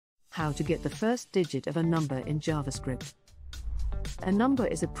How to get the first digit of a number in JavaScript. A number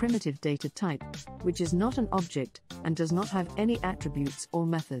is a primitive data type, which is not an object and does not have any attributes or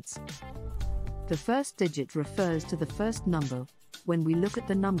methods. The first digit refers to the first number when we look at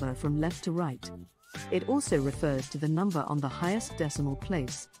the number from left to right. It also refers to the number on the highest decimal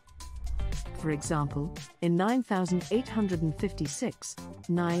place. For example, in 9856,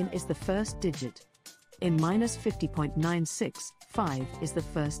 9 is the first digit. In -50.96, 5 is the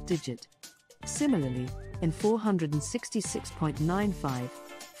first digit. Similarly, in 466.95,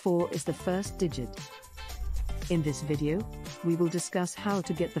 4 is the first digit. In this video, we will discuss how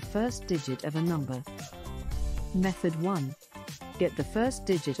to get the first digit of a number. Method 1. Get the first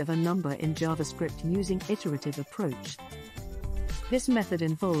digit of a number in JavaScript using iterative approach. This method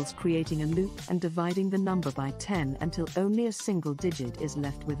involves creating a loop and dividing the number by 10 until only a single digit is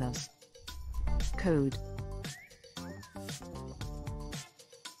left with us. Code.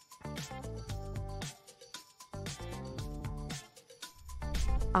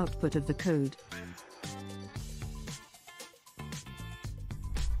 Output of the code.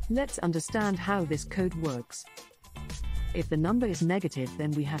 Let's understand how this code works. If the number is negative,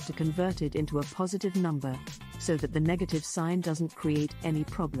 then we have to convert it into a positive number, so that the negative sign doesn't create any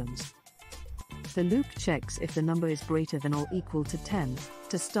problems. The loop checks if the number is greater than or equal to 10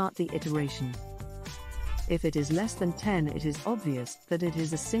 to start the iteration. If it is less than 10, it is obvious that it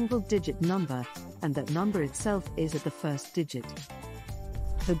is a single-digit number, and that number itself is at the first digit.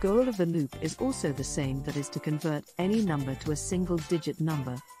 The goal of the loop is also the same, that is to convert any number to a single-digit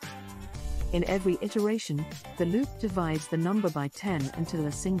number. In every iteration, the loop divides the number by 10 until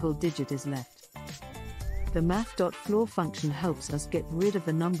a single digit is left. The math.floor function helps us get rid of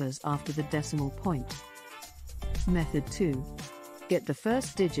the numbers after the decimal point. Method 2. Get the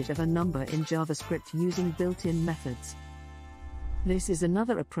first digit of a number in JavaScript using built-in methods. This is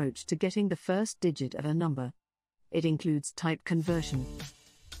another approach to getting the first digit of a number. It includes type conversion.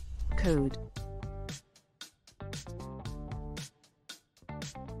 Code.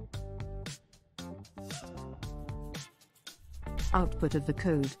 Output of the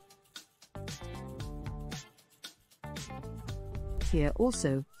code. Here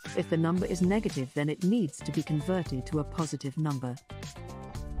also, if the number is negative, then it needs to be converted to a positive number.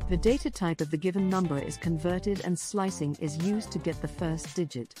 The data type of the given number is converted and slicing is used to get the first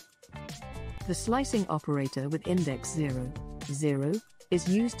digit. The slicing operator with index 0, 0 is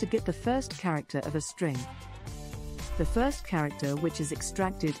used to get the first character of a string. The first character which is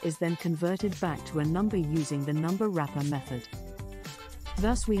extracted is then converted back to a number using the number wrapper method.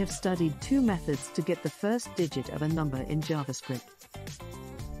 Thus we have studied two methods to get the first digit of a number in JavaScript.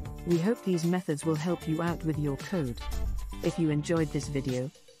 We hope these methods will help you out with your code. If you enjoyed this video,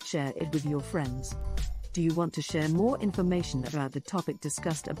 share it with your friends. Do you want to share more information about the topic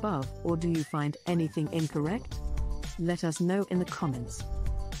discussed above, or do you find anything incorrect? Let us know in the comments.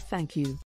 Thank you.